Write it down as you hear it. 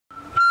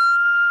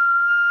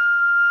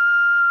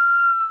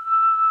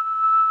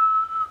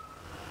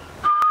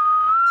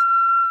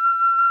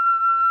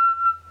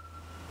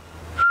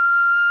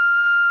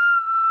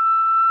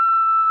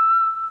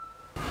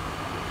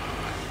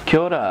Kia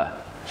ora.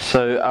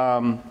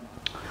 So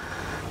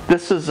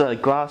this is a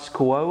Glass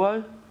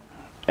Koauau,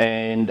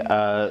 and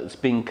it's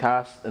been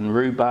cast in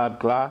rhubarb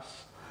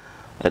glass.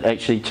 It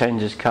actually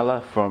changes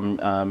colour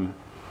from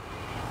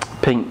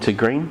pink to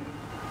green,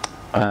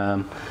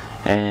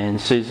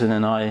 and Susan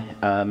and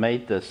I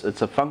made this.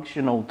 It's a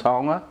functional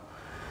taonga,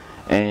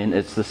 and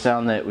it's the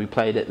sound that we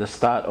played at the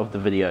start of the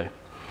video.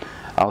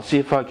 I'll see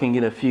if I can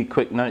get a few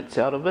quick notes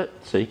out of it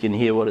so you can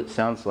hear what it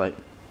sounds like.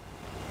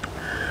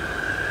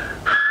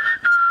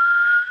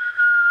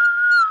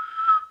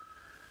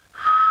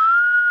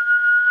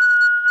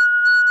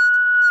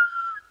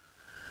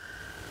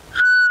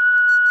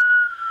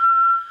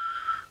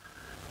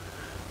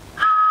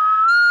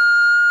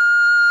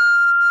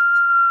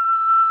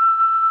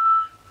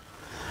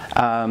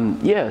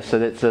 Yeah, so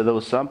that's a little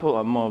sample.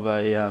 I'm more of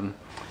a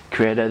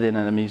creator than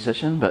a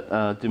musician,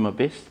 but do my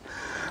best.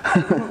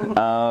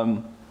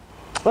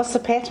 What's the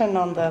pattern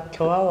on the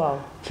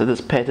koauau? So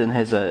this pattern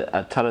has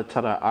a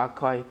taratara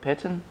ākai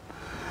pattern,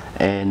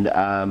 and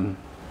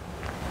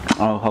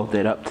I'll hold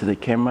that up to the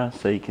camera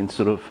so you can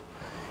sort of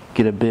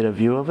get a better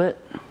view of it.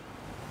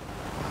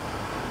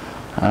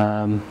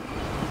 And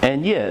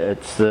yeah,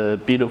 it's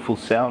a beautiful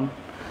sound,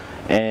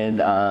 and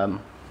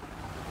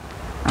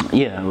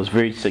yeah, it was a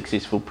very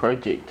successful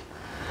project.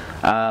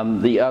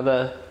 The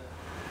other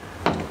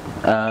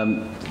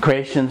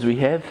creations we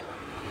have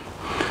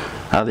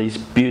are these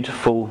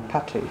beautiful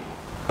patu,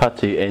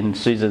 and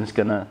Susan's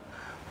going to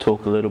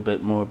talk a little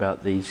bit more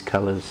about these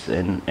colours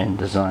and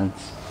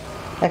designs.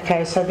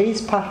 Okay, so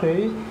these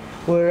patu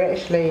were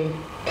actually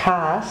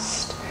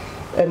cast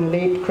in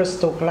lead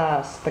crystal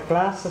glass. The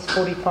glass is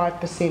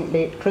 45%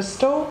 lead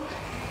crystal,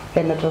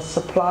 and it is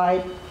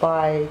supplied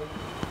by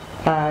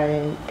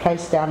a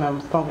place down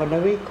in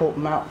Whanganui called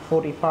Mount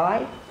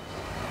 45.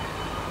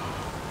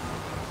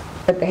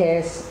 It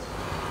has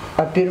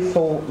a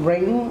beautiful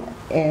ring,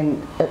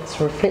 and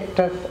its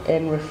reflective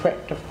and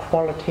refractive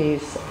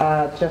qualities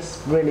are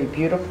just really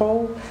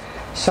beautiful.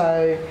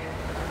 So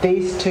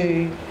these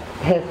two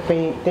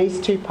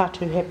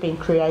patu have been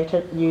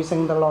created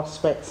using the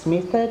lost wax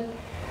method.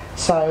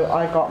 So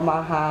I got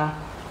Maha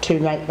to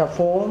make the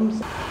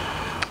forms.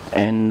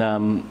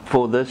 And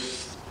for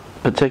this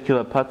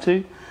particular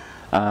patu,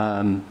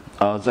 I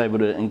was able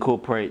to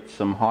incorporate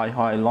some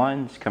high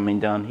lines coming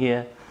down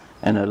here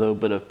and a little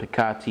bit of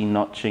pikati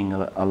notching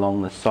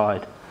along the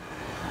side.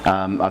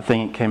 I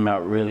think it came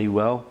out really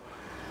well,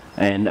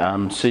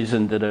 and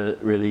Susan did a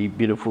really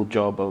beautiful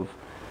job of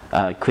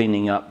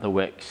cleaning up the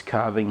wax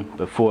carving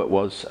before it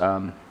was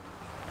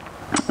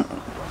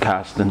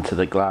cast into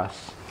the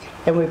glass.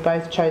 And we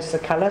both chose the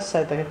colour,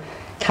 so the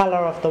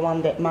colour of the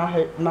one that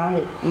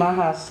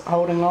Maha's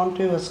holding on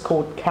to is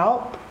called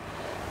kelp,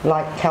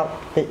 like kelp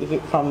that you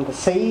get from the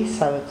sea,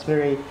 so it's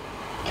very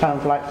kind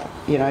of like,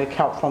 you know,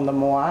 kelp from the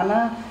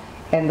moana.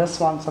 And this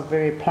one's a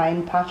very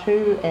plain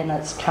patu, and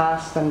it's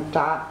cast in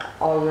dark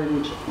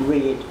orange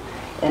red,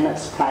 and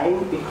it's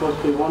plain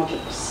because we wanted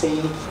to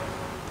see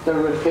the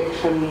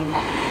reflection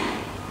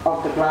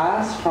of the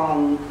glass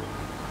from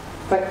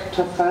thick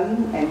to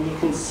thin, and you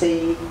can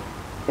see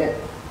it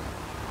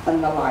in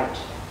the light.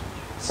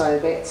 So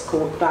that's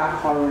called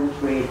dark orange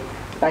red.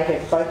 They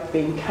have both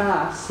been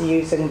cast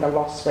using the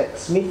lost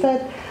wax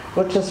method,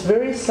 which is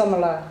very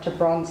similar to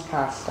bronze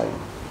casting.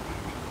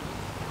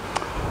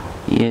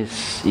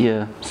 Yes,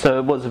 yeah. So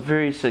it was a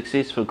very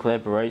successful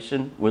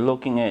collaboration. We're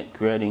looking at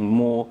creating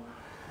more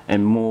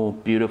and more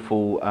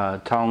beautiful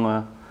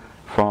taonga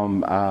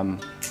from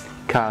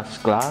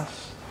cast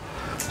glass.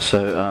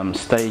 So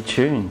stay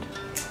tuned.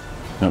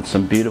 Got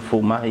some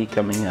beautiful mahi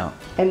coming out.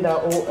 And they're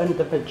all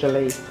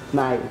individually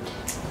made.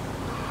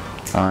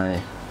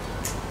 Aye.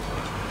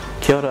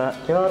 Kia ora.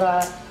 Kia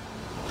ora.